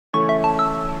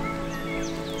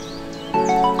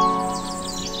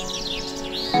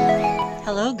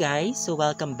Hello guys, so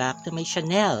welcome back to my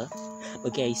channel.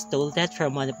 Okay, I stole that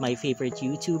from one of my favorite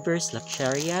YouTubers,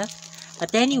 Luxuria.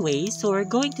 But anyway, so we're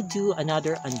going to do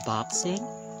another unboxing.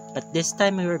 But this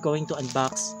time we're going to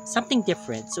unbox something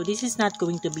different. So this is not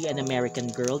going to be an American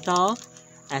Girl doll.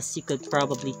 As you could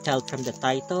probably tell from the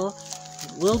title,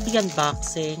 we'll be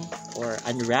unboxing or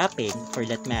unwrapping for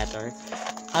that matter,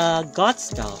 a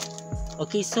Gotz doll.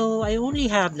 Okay, so I only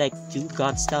have like 2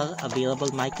 Gotz doll available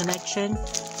in my collection.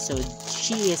 So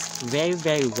she is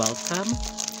very welcome.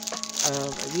 I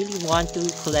really want to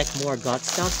collect more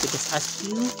Gotz dolls because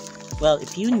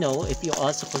if you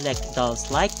also collect dolls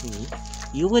like me,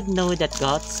 you would know that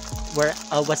Gotz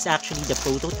was actually the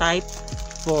prototype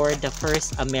for the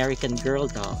first American Girl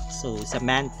doll. So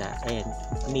Samantha and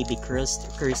maybe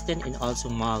Kirsten and also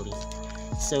Molly.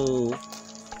 So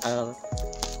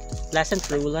Pleasant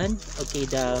Roland, okay,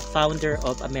 the founder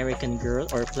of American Girl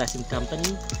or Pleasant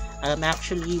Company,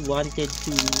 actually wanted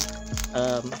to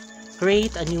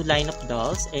create a new line of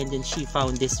dolls, and then she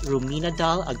found this Romina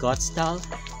doll, a Gotz doll,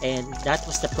 and that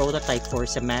was the prototype for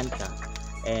Samantha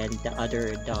and the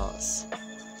other dolls.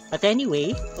 But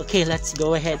anyway, okay, let's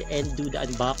go ahead and do the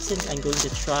unboxing. I'm going to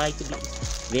try to be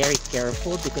very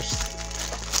careful because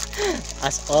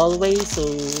as always, so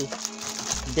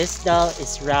this doll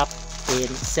is wrapped in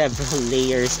several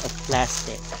layers of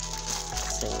plastic.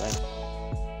 So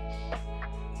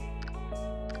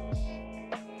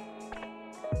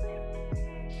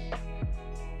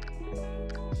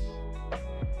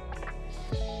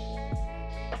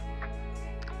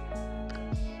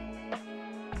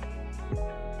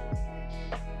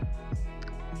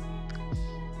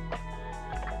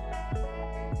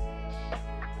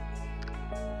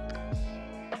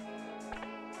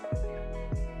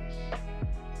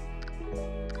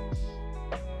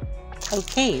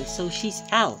okay, so she's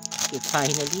out. Okay,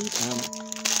 finally,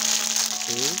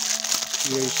 okay,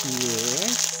 here she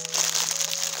is.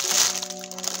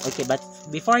 Okay, but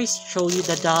before I show you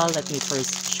the doll, let me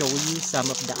first show you some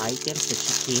of the items that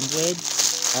she came with.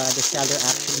 The seller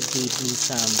actually gave me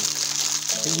some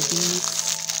freebies.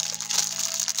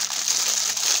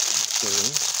 Okay,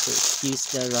 so excuse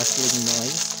the rustling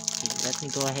noise. Okay, let me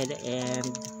go ahead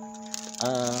and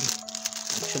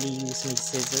actually use my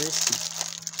scissors to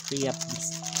free up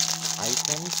these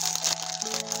items.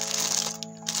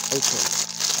 Okay,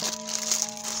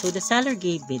 so the seller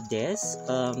gave me this.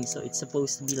 So it's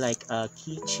supposed to be like a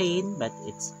keychain, but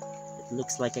it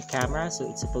looks like a camera, so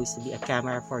it's supposed to be a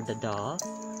camera for the doll.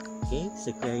 Okay,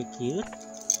 so very cute.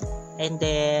 And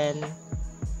then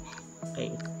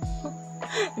okay,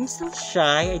 I'm still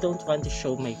shy, I don't want to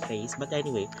show my face, but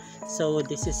anyway, so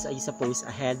this is, I suppose,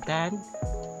 a headband.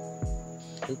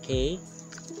 Okay,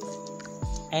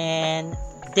 and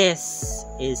this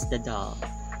is the doll.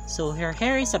 So her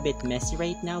hair is a bit messy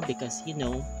right now because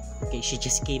okay, she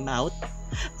just came out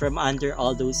from under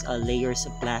all those layers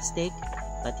of plastic,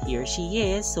 but here she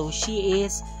is. So she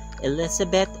is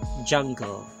Elisabeth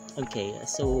Jungle. Okay,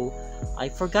 so I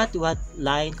forgot what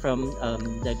line from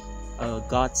the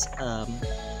Gotz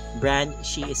brand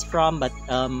she is from, but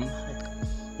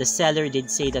the seller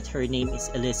did say that her name is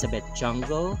Elisabeth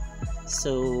Jungle.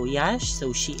 So yeah,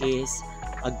 so she is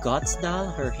a Gotz doll.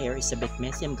 Her hair is a bit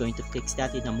messy. I'm going to fix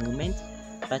that in a moment.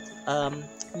 But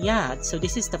yeah, so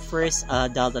this is the first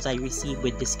doll that I received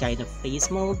with this kind of face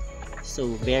mold.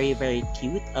 So very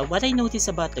cute. What I noticed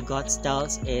about the Gotz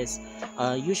dolls is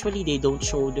usually they don't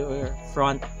show their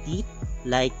front teeth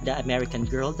like the American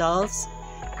Girl dolls,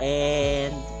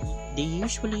 and they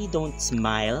usually don't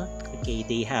smile. Okay,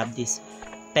 they have this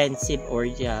pensive or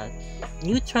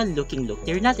neutral looking look.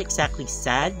 They're not exactly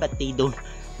sad, but they don't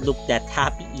look that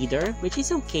happy either, which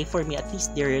is okay for me. At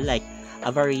least they're like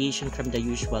a variation from the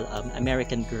usual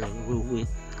American Girl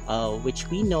which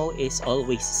we know is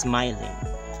always smiling.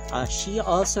 She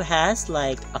also has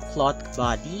like a cloth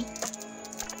body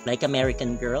like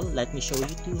American Girl. Let me show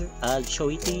it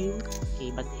to you.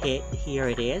 Okay, but here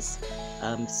it is.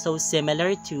 So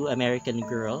similar to American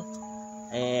Girl,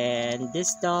 and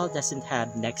this doll doesn't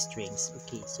have neck strings.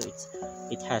 Okay, so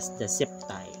it has the zip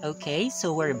tie. Okay,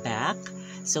 so we're back.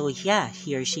 So yeah,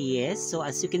 here she is. So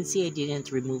as you can see, I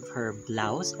didn't remove her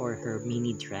blouse or her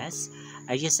mini dress.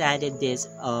 I just added this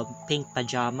pink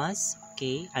pajamas,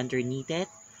 okay, underneath it.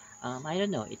 I don't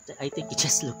know, I think it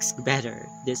just looks better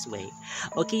this way.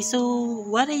 Okay, so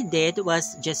what I did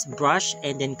was just brush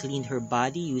and then clean her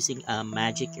body using a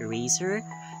magic eraser.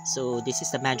 So this is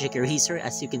the magic eraser.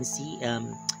 As you can see,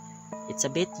 it's a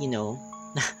bit,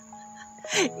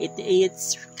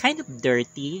 it's kind of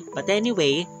dirty, but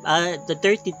anyway, the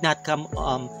dirt did not come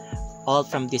all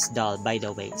from this doll, by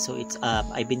the way. So it's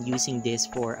I've been using this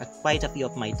for quite a few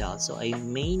of my dolls, so I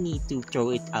may need to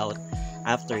throw it out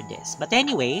after this. But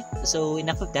anyway, so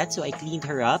enough of that. So I cleaned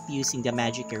her up using the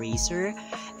magic eraser,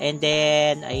 and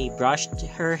then I brushed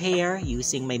her hair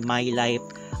using my My Life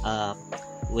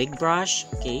wig brush.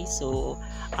 Okay, so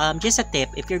just a tip,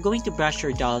 if you're going to brush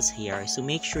your doll's hair, so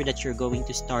make sure that you're going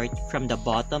to start from the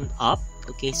bottom up.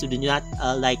 Okay, so do not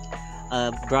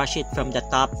brush it from the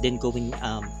top then going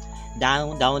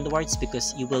downwards,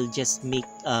 because you will just make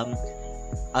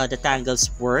the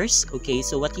tangles worse. Okay,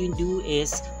 so what you do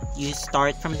is you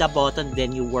start from the bottom,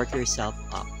 then you work yourself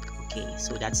up. Okay,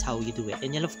 so that's how you do it.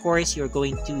 And then of course you're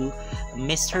going to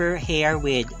mist her hair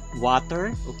with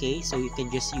water. Okay, so you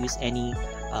can just use any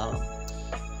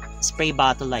spray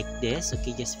bottle like this.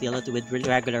 Okay, just fill it with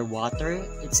regular water.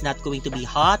 It's not going to be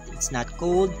hot, it's not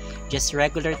cold, just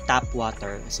regular tap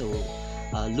water, so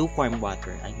lukewarm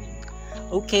water, I mean.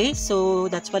 Okay, so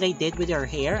that's what I did with her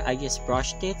hair. I just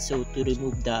brushed it so to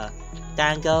remove the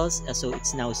tangles, so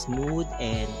it's now smooth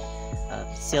and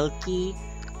silky.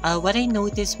 What I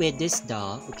noticed with this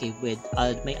doll, okay, with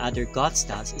my other Gotz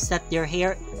dolls, is that their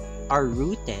hair are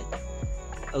rooted.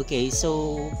 Okay,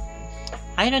 so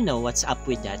I don't know what's up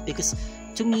with that, because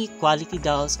to me quality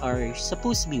dolls are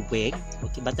supposed to be wig.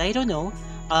 Okay, but I don't know,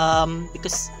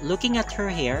 because looking at her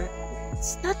hair,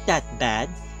 it's not that bad.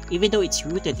 Even though it's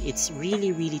rooted, it's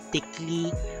really thickly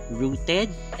rooted,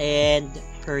 and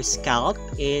her scalp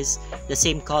is the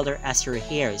same color as her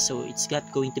hair, so it's not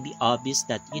going to be obvious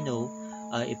that, you know,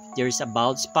 if there's a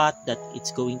bald spot, that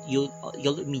it's going, you'll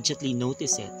immediately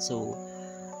notice it. So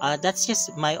that's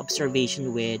just my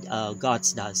observation with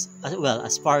Gotz dolls. Well,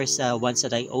 as far as ones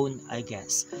that I own, I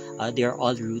guess they're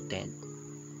all rooted.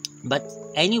 But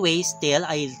anyway, still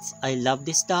I love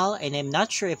this doll, and I'm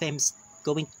not sure if I'm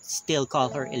going to still call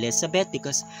her Elisabeth,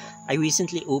 because I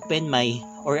recently opened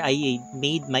I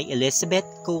made my Elisabeth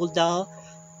cold doll,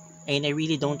 and I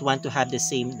really don't want to have the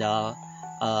same doll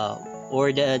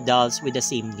or the dolls with the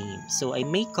same name. So I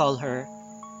may call her,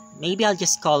 maybe I'll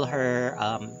just call her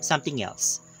something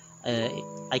else.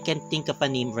 I can't think of a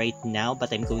name right now,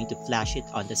 but I'm going to flash it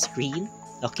on the screen.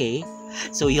 Okay,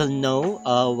 so you'll know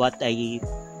what I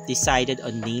decided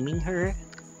on naming her.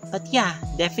 But yeah,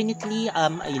 definitely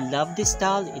I love this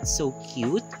doll. It's so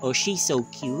cute, or she's so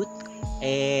cute,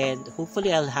 and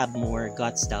hopefully I'll have more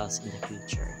Gotz dolls in the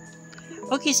future.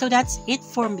 Okay, so that's it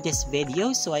for this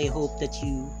video. So I hope that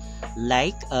you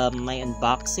like my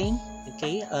unboxing.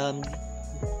 Okay,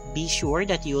 be sure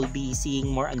that you will be seeing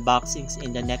more unboxings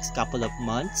in the next couple of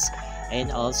months,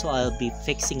 and also I'll be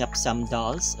fixing up some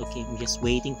dolls. Okay, I'm just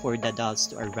waiting for the dolls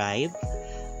to arrive.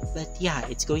 But yeah,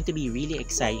 it's going to be really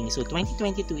exciting. So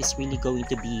 2022 is really going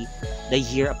to be the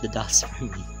year of the dolls for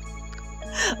me.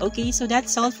 Okay, so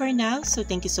that's all for now. So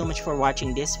thank you so much for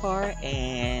watching this far,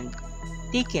 and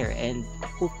take care, and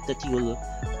hope that you'll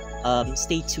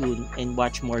stay tuned and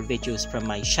watch more videos from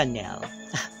my channel.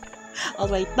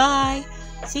 Alright, bye!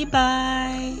 Say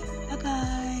bye! Bye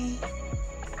bye!